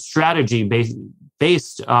 like some strategy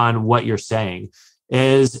based on what you're saying,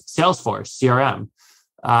 is Salesforce CRM.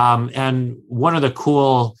 And one of the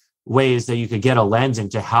cool ways that you could get a lens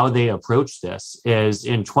into how they approach this is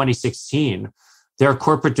in 2016, their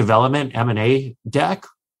corporate development M&A deck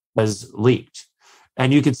was leaked.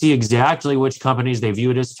 And you could see exactly which companies they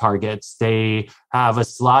viewed as targets. They have a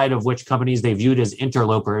slide of which companies they viewed as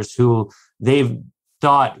interlopers who they've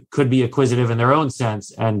thought could be acquisitive in their own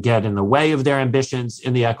sense and get in the way of their ambitions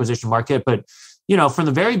in the acquisition market. But from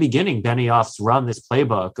the very beginning, Benioff's run this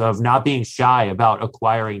playbook of not being shy about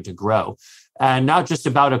acquiring to grow. And not just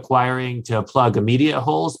about acquiring to plug immediate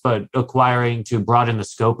holes, but acquiring to broaden the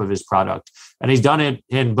scope of his product. And he's done it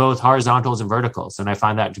in both horizontals and verticals. And I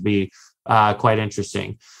find that to be quite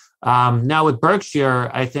interesting. Now with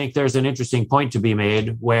Berkshire, I think there's an interesting point to be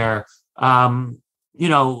made where, I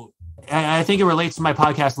think it relates to my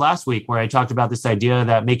podcast last week where I talked about this idea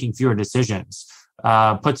that making fewer decisions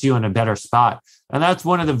puts you in a better spot. And that's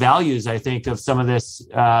one of the values, I think, of some of this,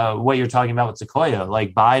 what you're talking about with Sequoia,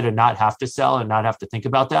 like buy to not have to sell and not have to think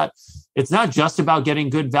about that. It's not just about getting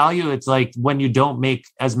good value. It's like when you don't make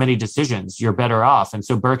as many decisions, you're better off. And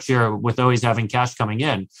so Berkshire, with always having cash coming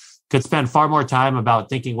in, could spend far more time about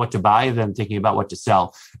thinking what to buy than thinking about what to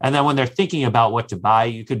sell. And then when they're thinking about what to buy,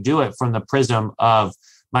 you could do it from the prism of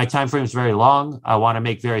my time frame is very long. I want to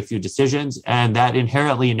make very few decisions. And that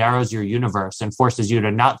inherently narrows your universe and forces you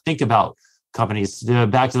to not think about companies.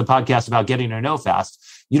 Back to the podcast about getting to know fast.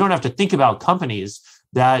 You don't have to think about companies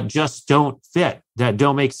that just don't fit, that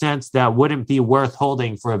don't make sense, that wouldn't be worth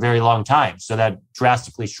holding for a very long time. So that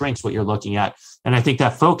drastically shrinks what you're looking at. And I think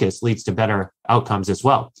that focus leads to better outcomes as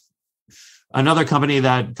well. Another company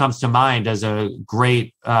that comes to mind as a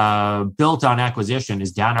great built on acquisition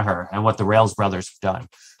is Danaher and what the Rails brothers have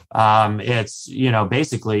done. It's,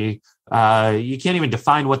 basically, you can't even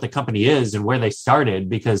define what the company is and where they started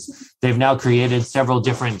because they've now created several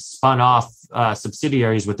different spun off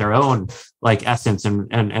subsidiaries with their own like essence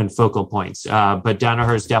and focal points. But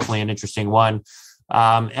Danaher is definitely an interesting one.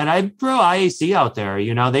 And I'd throw IAC out there.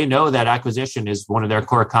 They know that acquisition is one of their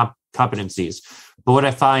core competencies. But what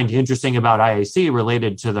I find interesting about IAC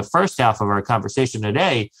related to the first half of our conversation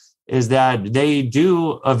today is that they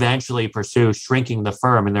do eventually pursue shrinking the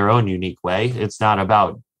firm in their own unique way. It's not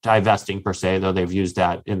about divesting per se, though they've used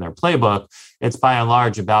that in their playbook. It's by and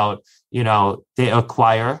large about, they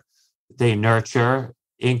acquire, they nurture,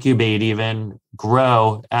 incubate even,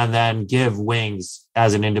 grow, and then give wings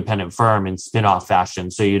as an independent firm in spin-off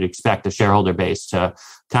fashion. So you'd expect the shareholder base to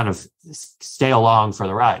kind of stay along for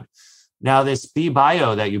the ride. Now, this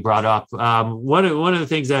B-Bio that you brought up, one of the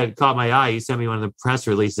things that caught my eye, you sent me one of the press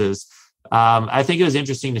releases. I think it was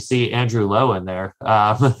interesting to see Andrew Lowe in there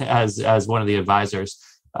as one of the advisors,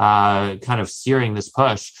 kind of steering this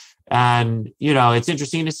push. And, it's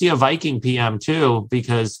interesting to see a Viking PM too,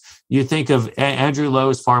 because you think of Andrew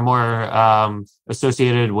Lowe is far more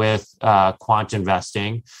associated with quant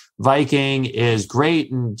investing. Viking is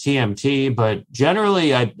great in TMT, but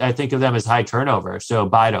generally I think of them as high turnover. So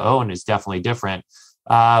buy to own is definitely different.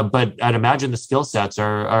 But I'd imagine the skill sets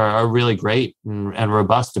are really great and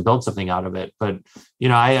robust to build something out of it. But,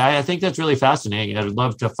 I think that's really fascinating. I'd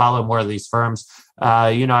love to follow more of these firms.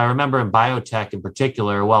 I remember in biotech in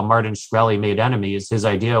particular, while Martin Shkreli made enemies, his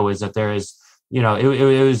idea was that there is,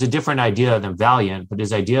 it was a different idea than Valiant, but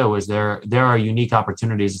his idea was there are unique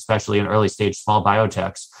opportunities, especially in early stage small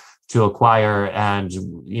biotechs, to acquire and,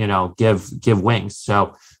 give wings.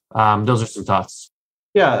 So those are some thoughts.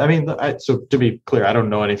 Yeah, I mean, so to be clear, I don't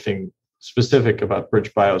know anything specific about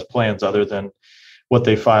BridgeBio's plans other than what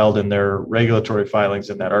they filed in their regulatory filings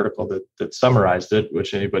in that article that summarized it,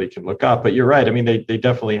 which anybody can look up. But you're right. I mean, they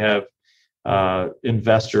definitely have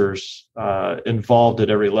investors involved at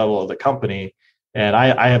every level of the company. And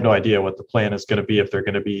I have no idea what the plan is going to be, if they're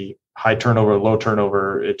going to be high turnover, low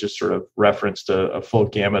turnover. It just sort of referenced a full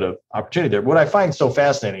gamut of opportunity there. What I find so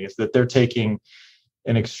fascinating is that they're taking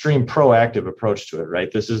an extreme proactive approach to it,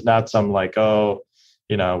 right? This is not some like, we'll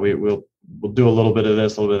do a little bit of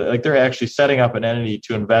this, a little bit of that. Like they're actually setting up an entity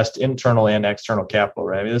to invest internal and external capital,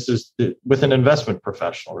 right? I mean, this is with an investment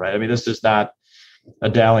professional, right? I mean, this is not a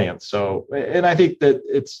dalliance. So, and I think that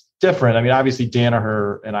it's different. I mean, obviously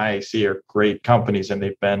Danaher and IAC are great companies and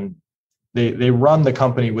they run the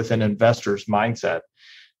company with an investor's mindset,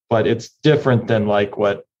 but it's different than like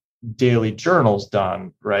what Daily Journal's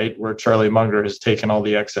done, right? Where Charlie Munger has taken all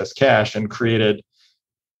the excess cash and created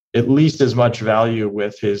at least as much value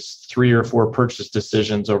with his 3 or 4 purchase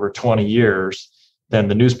decisions over 20 years than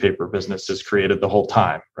the newspaper business has created the whole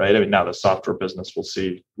time, right? I mean, now the software business, we'll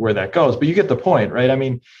see where that goes, but you get the point, right? I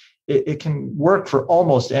mean, it can work for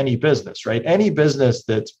almost any business, right? Any business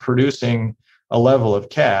that's producing a level of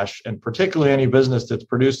cash, and particularly any business that's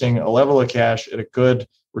producing a level of cash at a good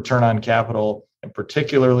return on capital, and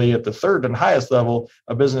particularly at the third and highest level,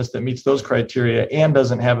 a business that meets those criteria and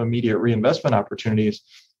doesn't have immediate reinvestment opportunities.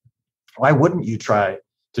 Why wouldn't you try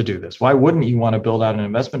to do this? Why wouldn't you want to build out an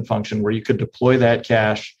investment function where you could deploy that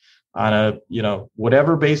cash on a,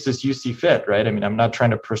 whatever basis you see fit, right? I mean, I'm not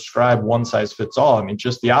trying to prescribe one size fits all. I mean,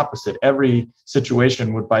 just the opposite. Every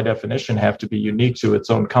situation would, by definition, have to be unique to its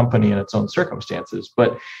own company and its own circumstances.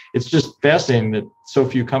 But it's just fascinating that so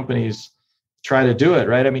few companies try to do it,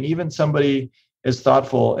 right? I mean, even somebody as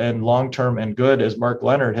thoughtful and long-term and good as Mark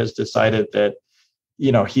Leonard has decided that,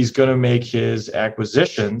 he's going to make his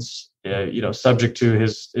acquisitions, subject to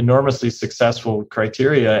his enormously successful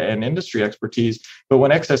criteria and industry expertise. But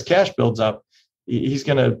when excess cash builds up, he's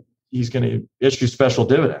going to issue special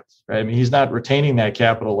dividends, right? I mean, he's not retaining that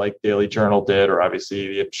capital like Daily Journal did, or obviously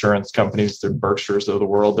the insurance companies, the Berkshires of the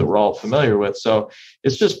world that we're all familiar with. So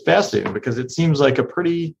it's just fascinating because it seems like a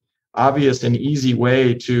pretty obvious and easy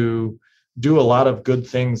way to do a lot of good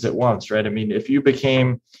things at once, right? I mean, if you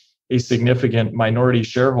became a significant minority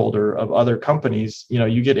shareholder of other companies,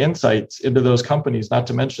 you get insights into those companies, not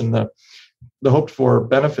to mention the hoped for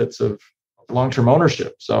benefits of long-term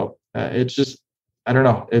ownership. So it's just, I don't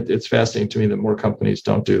know. It's fascinating to me that more companies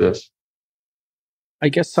don't do this. I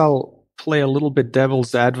guess I'll play a little bit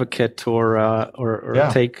devil's advocate or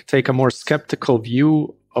take a more skeptical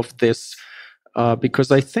view of this. Because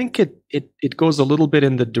I think it goes a little bit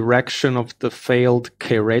in the direction of the failed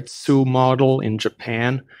Keiretsu model in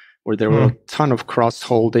Japan, where there were a ton of cross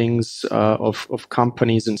holdings of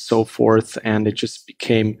companies and so forth, and it just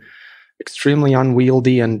became extremely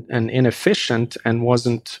unwieldy and inefficient and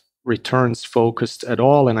wasn't returns focused at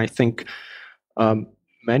all. And I think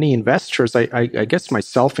many investors, I guess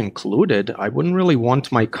myself included, I wouldn't really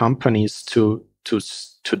want my companies to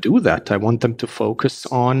do that. I want them to focus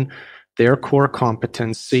on their core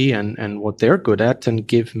competency and what they're good at, and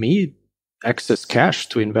give me excess cash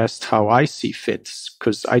to invest how I see fit.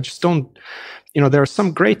 Because I just don't, there are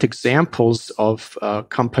some great examples of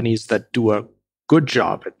companies that do a good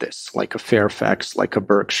job at this, like a Fairfax, like a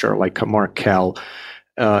Berkshire, like a Markel,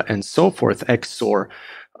 and so forth, Exor.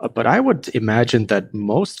 But I would imagine that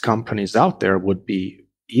most companies out there would be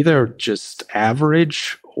either just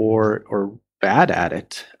average or bad at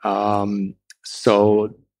it.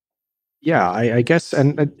 So yeah, I guess,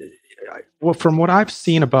 and well, from what I've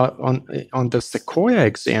seen about on the Sequoia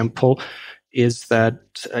example, is that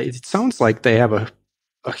it sounds like they have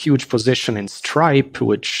a huge position in Stripe,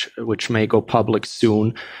 which may go public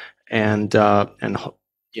soon, and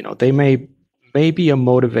they may be a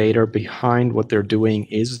motivator behind what they're doing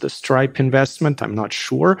is the Stripe investment. I'm not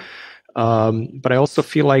sure. But I also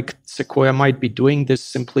feel like Sequoia might be doing this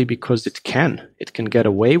simply because it can get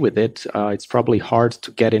away with it. It's probably hard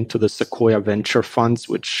to get into the Sequoia venture funds,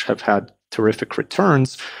 which have had terrific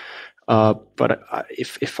returns. But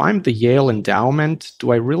if I'm the Yale endowment,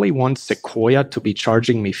 do I really want Sequoia to be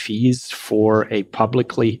charging me fees for a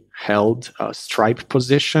publicly held Stripe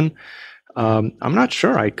position? I'm not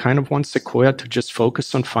sure. I kind of want Sequoia to just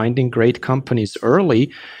focus on finding great companies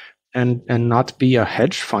early and not be a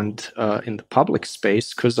hedge fund in the public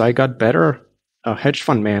space, because I got better hedge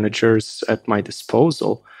fund managers at my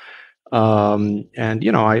disposal.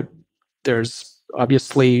 There's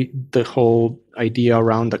obviously the whole idea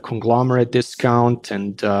around the conglomerate discount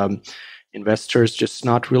and investors just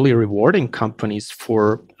not really rewarding companies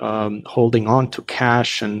for holding on to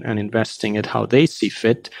cash and investing it how they see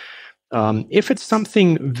fit. If it's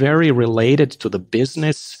something very related to the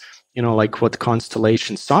business, like what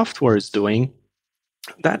Constellation Software is doing,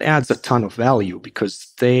 that adds a ton of value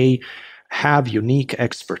because they have unique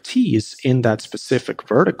expertise in that specific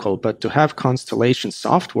vertical. But to have Constellation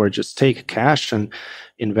Software just take cash and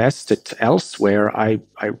invest it elsewhere, I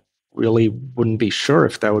really wouldn't be sure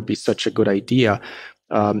if that would be such a good idea.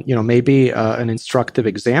 Maybe an instructive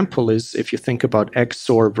example is if you think about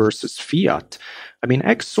Exor versus Fiat. I mean,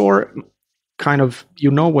 Exor kind of,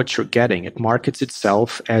 what you're getting. It markets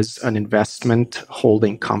itself as an investment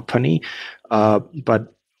holding company.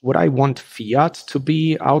 But would I want Fiat to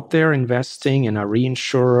be out there investing in a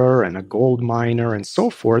reinsurer and a gold miner and so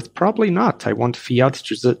forth? Probably not. I want Fiat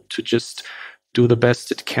to just do the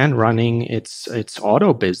best it can running its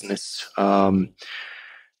auto business.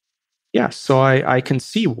 Yeah, so I can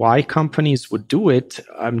see why companies would do it.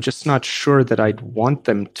 I'm just not sure that I'd want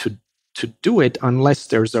them to do it unless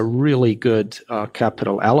there's a really good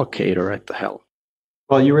capital allocator at the helm.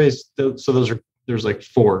 Well, you raised there's like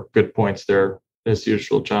 4 good points there as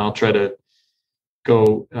usual, John. I'll try to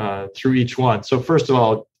go through each one. So first of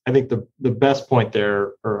all, I think the best point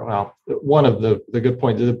there, or well, one of the good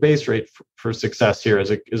points, the base rate for success here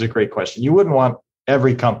is a great question. You wouldn't want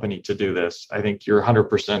every company to do this. I think you're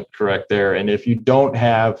 100% correct there. And if you don't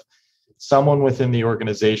have someone within the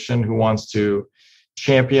organization who wants to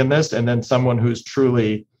champion this, and then someone who's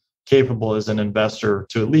truly capable as an investor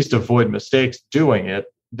to at least avoid mistakes doing it,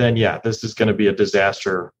 then yeah, this is going to be a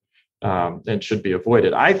disaster and should be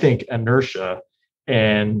avoided. I think inertia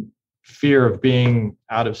and fear of being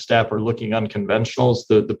out of step or looking unconventional is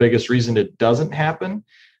the biggest reason it doesn't happen.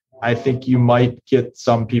 I think you might get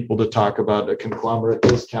some people to talk about a conglomerate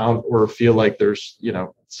discount or feel like there's,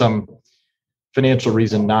 some financial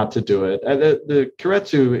reason not to do it. The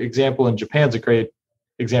Keiretsu example in Japan is a great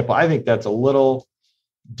example. I think that's a little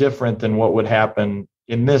different than what would happen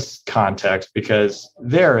in this context, because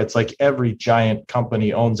there it's like every giant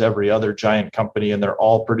company owns every other giant company and they're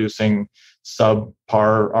all producing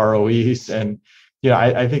subpar ROEs. And,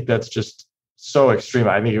 I think that's just so extreme.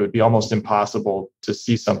 I think it would be almost impossible to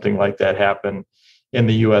see something like that happen in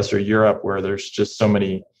the US or Europe, where there's just so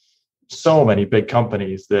many big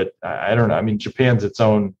companies that I don't know. I mean, Japan's its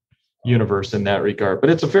own universe in that regard,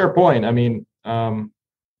 but it's a fair point. I mean,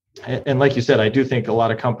 and like you said, I do think a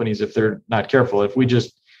lot of companies, if they're not careful, if we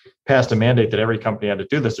just passed a mandate that every company had to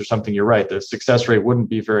do this or something, you're right, the success rate wouldn't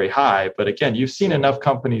be very high. But again, you've seen enough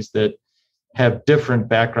companies that have different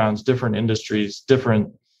backgrounds, different industries,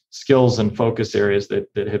 different skills and focus areas that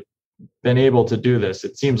have been able to do this.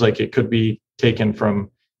 It seems like it could be taken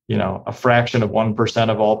from, a fraction of 1%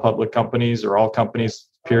 of all public companies or all companies,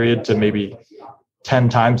 period, to maybe 10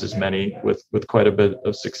 times as many with quite a bit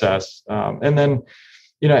of success. And then,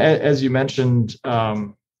 as you mentioned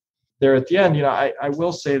there at the end, I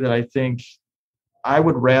will say that I think I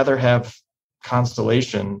would rather have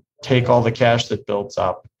Constellation take all the cash that builds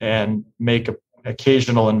up and make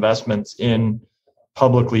occasional investments in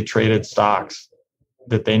publicly traded stocks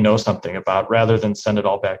that they know something about, rather than send it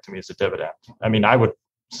all back to me as a dividend. I mean, I would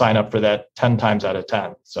sign up for that 10 times out of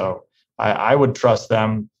 10. So I would trust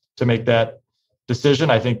them to make that decision.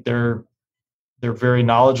 I think they're very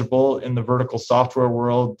knowledgeable in the vertical software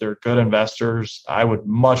world. They're good investors. I would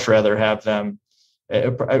much rather have them.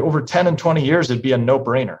 Over 10 and 20 years, it'd be a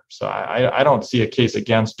no-brainer. So I don't see a case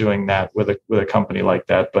against doing that with a company like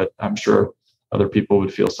that, but I'm sure other people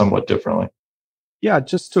would feel somewhat differently. Yeah,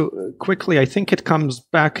 just to quickly, I think it comes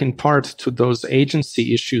back in part to those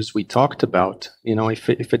agency issues we talked about.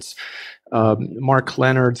 If it's Mark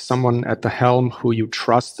Leonard, someone at the helm who you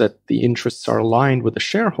trust that the interests are aligned with the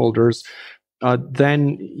shareholders,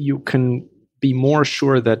 then you can be more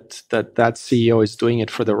sure that CEO is doing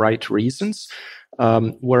it for the right reasons.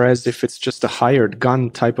 Whereas if it's just a hired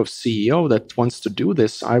gun type of CEO that wants to do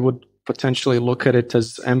this, I would potentially look at it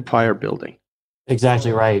as empire building.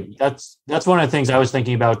 Exactly right. That's one of the things I was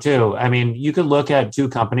thinking about too. I mean, you could look at 2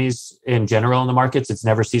 companies in general in the markets. It's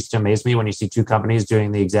never ceased to amaze me when you see 2 companies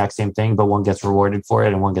doing the exact same thing, but one gets rewarded for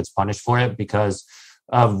it and one gets punished for it because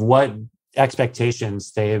of what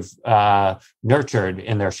expectations they've nurtured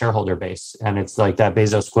in their shareholder base. And it's like that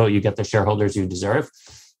Bezos quote, you get the shareholders you deserve.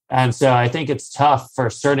 And so I think it's tough for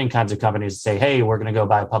certain kinds of companies to say, hey, we're going to go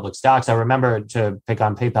buy public stocks. I remember, to pick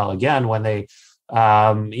on PayPal again, when they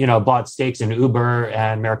bought stakes in Uber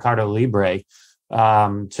and Mercado Libre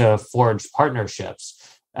to forge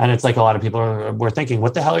partnerships. And it's like a lot of people were thinking,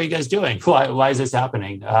 what the hell are you guys doing? Why is this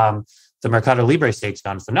happening? The Mercado Libre stake's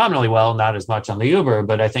gone phenomenally well, not as much on the Uber,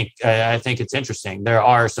 but I think it's interesting. There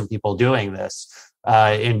are some people doing this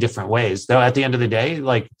in different ways. Though at the end of the day,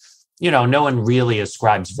 no one really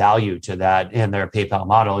ascribes value to that in their PayPal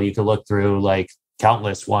model. You could look through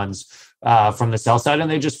countless ones from the sell side,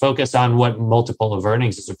 and they just focus on what multiple of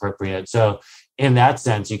earnings is appropriate. So in that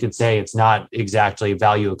sense, you could say it's not exactly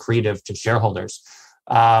value accretive to shareholders.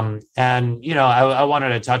 I wanted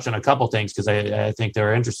to touch on a couple things because I think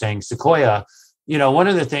they're interesting. Sequoia, one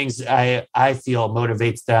of the things I feel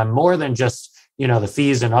motivates them more than just, the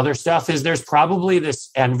fees and other stuff is there's probably this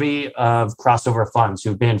envy of crossover funds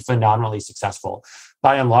who've been phenomenally successful,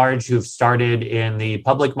 by and large, who've started in the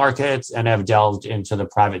public markets and have delved into the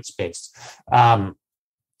private space.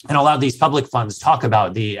 And a lot of these public funds talk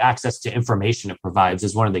about the access to information it provides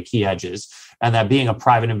as one of the key edges, and that being a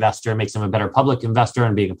private investor makes them a better public investor,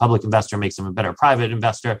 and being a public investor makes them a better private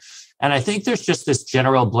investor. And I think there's just this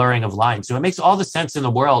general blurring of lines. So it makes all the sense in the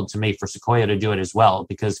world to me for Sequoia to do it as well,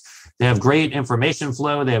 because They have great information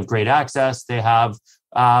flow. They have great access. They have,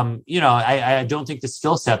 I don't think the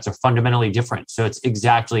skill sets are fundamentally different. So it's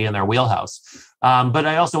exactly in their wheelhouse. But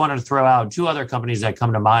I also wanted to throw out two other companies that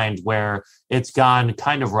come to mind where it's gone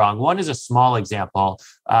kind of wrong. One is a small example.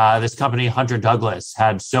 This company, Hunter Douglas,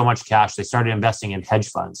 had so much cash. They started investing in hedge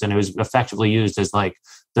funds, and it was effectively used as like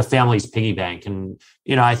the family's piggy bank. And,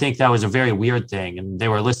 I think that was a very weird thing. And they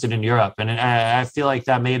were listed in Europe. And I feel like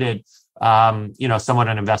that made it, somewhat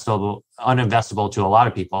uninvestable to a lot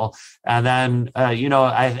of people. And then,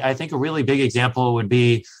 I think a really big example would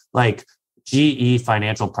be like GE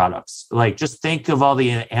Financial Products. Like, just think of all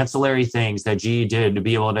the ancillary things that GE did to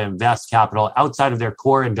be able to invest capital outside of their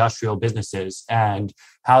core industrial businesses, and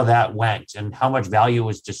how that went and how much value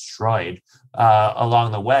was destroyed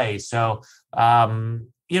along the way. So,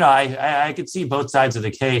 I could see both sides of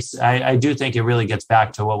the case. I do think it really gets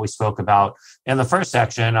back to what we spoke about in the first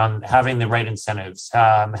section on having the right incentives,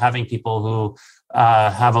 having people who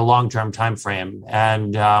have a long-term time frame,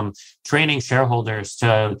 and training shareholders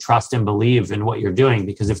to trust and believe in what you're doing.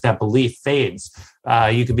 Because if that belief fades,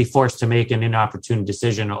 you could be forced to make an inopportune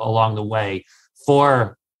decision along the way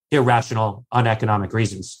for irrational, uneconomic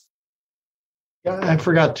reasons. Yeah, I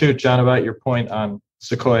forgot too, John, about your point on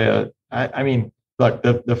Sequoia. I mean, look,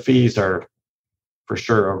 the fees are for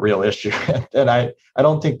sure a real issue. And I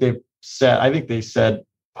don't think they've said, I think they said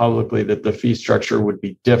publicly that the fee structure would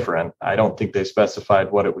be different. I don't think they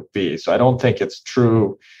specified what it would be. So I don't think it's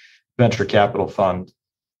true venture capital fund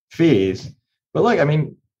fees. But look, I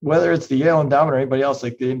mean, whether it's the Yale Endowment or anybody else,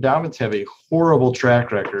 like the endowments have a horrible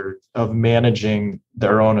track record of managing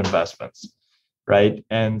their own investments, right?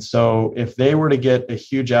 And so if they were to get a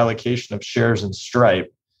huge allocation of shares in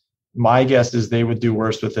Stripe, my guess is they would do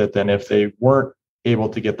worse with it than if they weren't able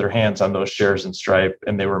to get their hands on those shares in Stripe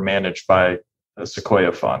and they were managed by a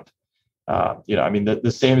Sequoia fund.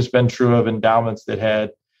 The same has been true of endowments that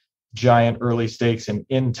had giant early stakes in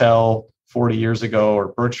Intel 40 years ago,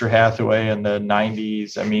 or Berkshire Hathaway in the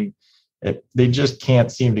 90s. I mean, they just can't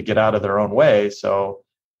seem to get out of their own way. So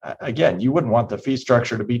again, you wouldn't want the fee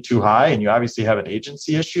structure to be too high, and you obviously have an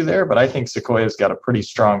agency issue there, but I think Sequoia's got a pretty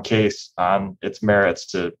strong case on its merits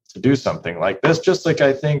to do something like this. Just like,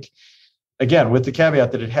 I think, again, with the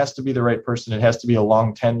caveat that it has to be the right person, it has to be a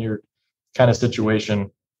long tenured kind of situation.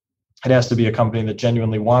 It has to be a company that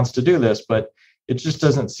genuinely wants to do this, but it just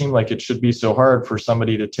doesn't seem like it should be so hard for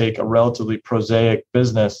somebody to take a relatively prosaic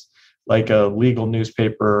business like a legal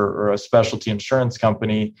newspaper or a specialty insurance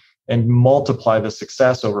company and multiply the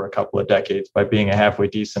success over a couple of decades by being a halfway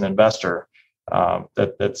decent investor.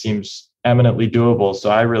 That seems eminently doable. So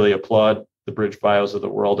I really applaud the Bridge Bios of the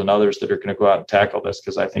world and others that are going to go out and tackle this,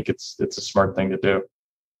 because I think it's a smart thing to do.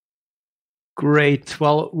 Great.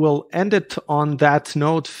 Well, we'll end it on that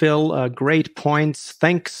note, Phil. Great points.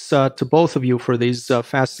 Thanks to both of you for these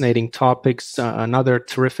fascinating topics. Another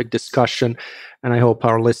terrific discussion, and I hope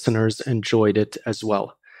our listeners enjoyed it as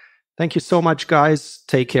well. Thank you so much, guys.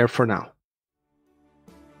 Take care for now.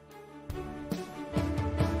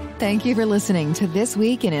 Thank you for listening to This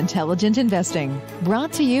Week in Intelligent Investing,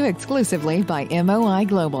 brought to you exclusively by MOI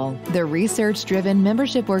Global, the research-driven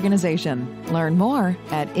membership organization. Learn more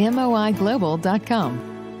at moiglobal.com.